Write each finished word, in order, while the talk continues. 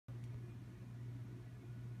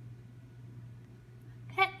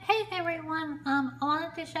Hey everyone, I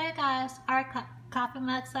wanted to show you guys our coffee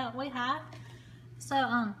mugs that we have.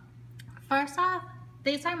 So, first off,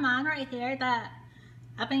 these are mine right here that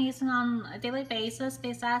I've been using on a daily basis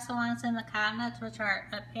besides the ones in the cabinets, which are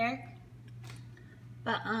up here.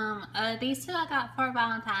 But, these two I got for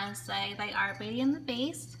Valentine's Day. They are Beauty and the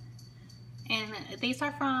Beast. And these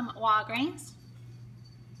are from Walgreens.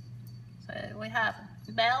 So, we have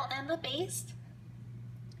Belle and the Beast.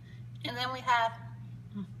 And then we have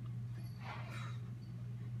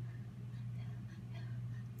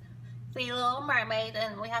the Little Mermaid,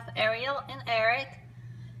 and we have Ariel and Eric.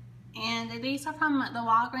 And these are from the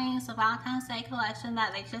Walgreens, the Valentine's Day collection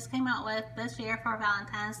that they just came out with this year for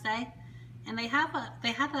Valentine's Day. And they have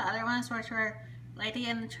the other ones, which were Lady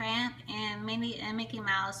and the Tramp and Minnie and Mickey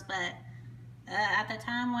Mouse. But at the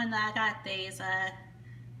time when I got these, at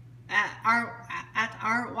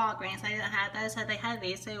our Walgreens, I didn't have those, so they had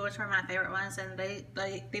these two, which were my favorite ones, and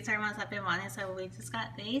these are ones I've been wanting, so we just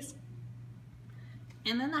got these.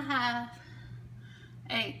 And then I have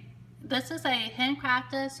this is a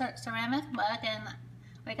handcrafted ceramic mug, and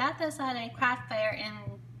we got this at a craft fair in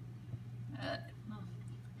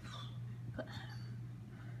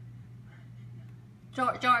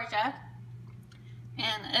Georgia.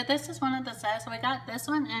 And this is one of the sets. So we got this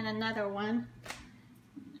one and another one,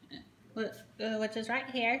 which is right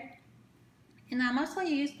here. And I mostly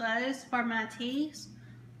use those for my teas,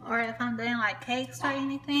 or if I'm doing like cakes or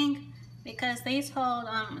anything, because these hold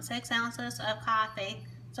 6 ounces of coffee.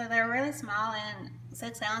 So they're really small, and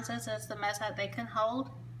 6 ounces is the most that they can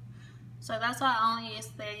hold. So that's why I only use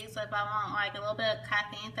these if I want like a little bit of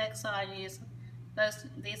caffeine fix. So I use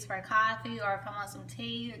these for coffee, or if I want some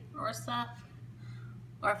tea or stuff,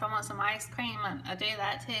 or if I want some ice cream, I do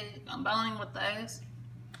that too. I'm bowling with those.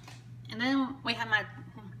 And then we have my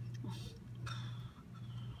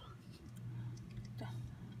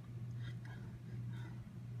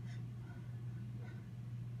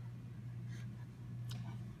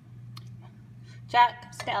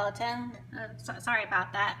Jack skeleton. Sorry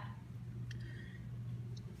about that.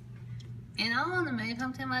 And I don't want to move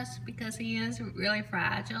him too much because he is really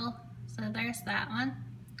fragile. So there's that one.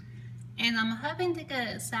 And I'm hoping to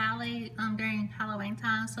get Sally during Halloween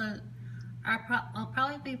time. So I'll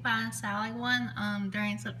probably be buying Sally one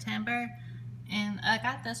during September. And I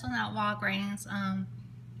got this one at Walgreens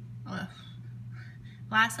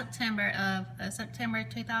last September of September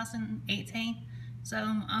 2018. So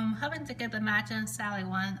I'm hoping to get the matching Sally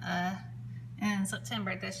one in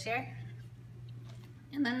September this year.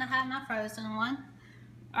 And then I have my frozen one.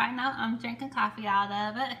 Right now I'm drinking coffee out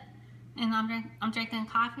of it. And I'm drinking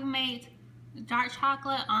Coffee Mate dark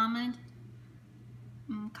chocolate almond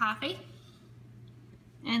coffee.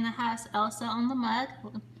 And it has Elsa on the mug.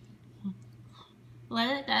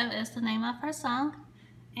 Let It Go is the name of her song.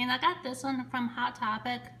 And I got this one from Hot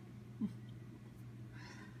Topic.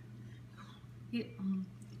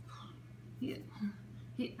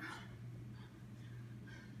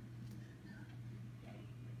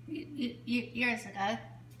 Years ago.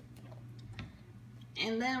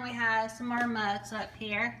 And then we have some more mugs up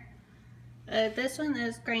here. This one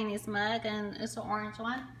is Granny's mug, and it's an orange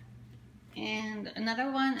one. And another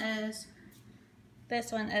one is,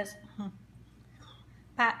 this one is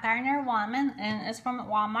Pioneer Woman, and it's from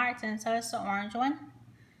Walmart, and so it's the orange one.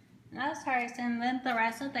 That's hers, and then the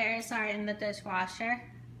rest of theirs are in the dishwasher.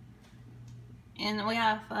 And we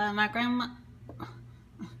have my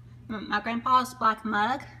grandpa's black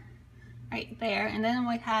mug right there, and then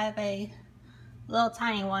we have a little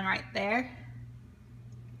tiny one right there.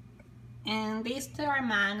 And these two are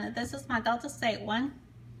mine. This is my Delta State one.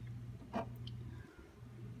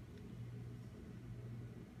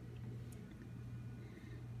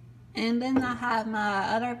 And then I have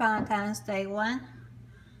my other Valentine's Day one.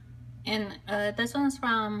 And this one's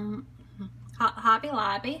from Hobby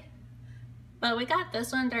Lobby. But we got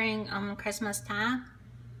this one during Christmas time.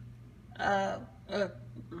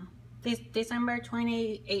 December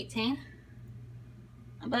 2018.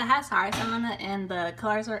 But it has hearts on it, and the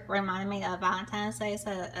colors remind me of Valentine's Day,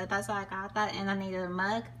 so that's why I got that, and I needed a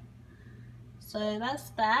mug. So that's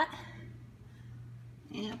that.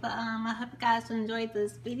 Yeah, but I hope you guys enjoyed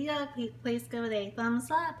this video. Please give it a thumbs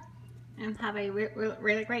up, and have a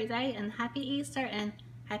really great day, and happy Easter, and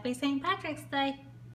happy St. Patrick's Day.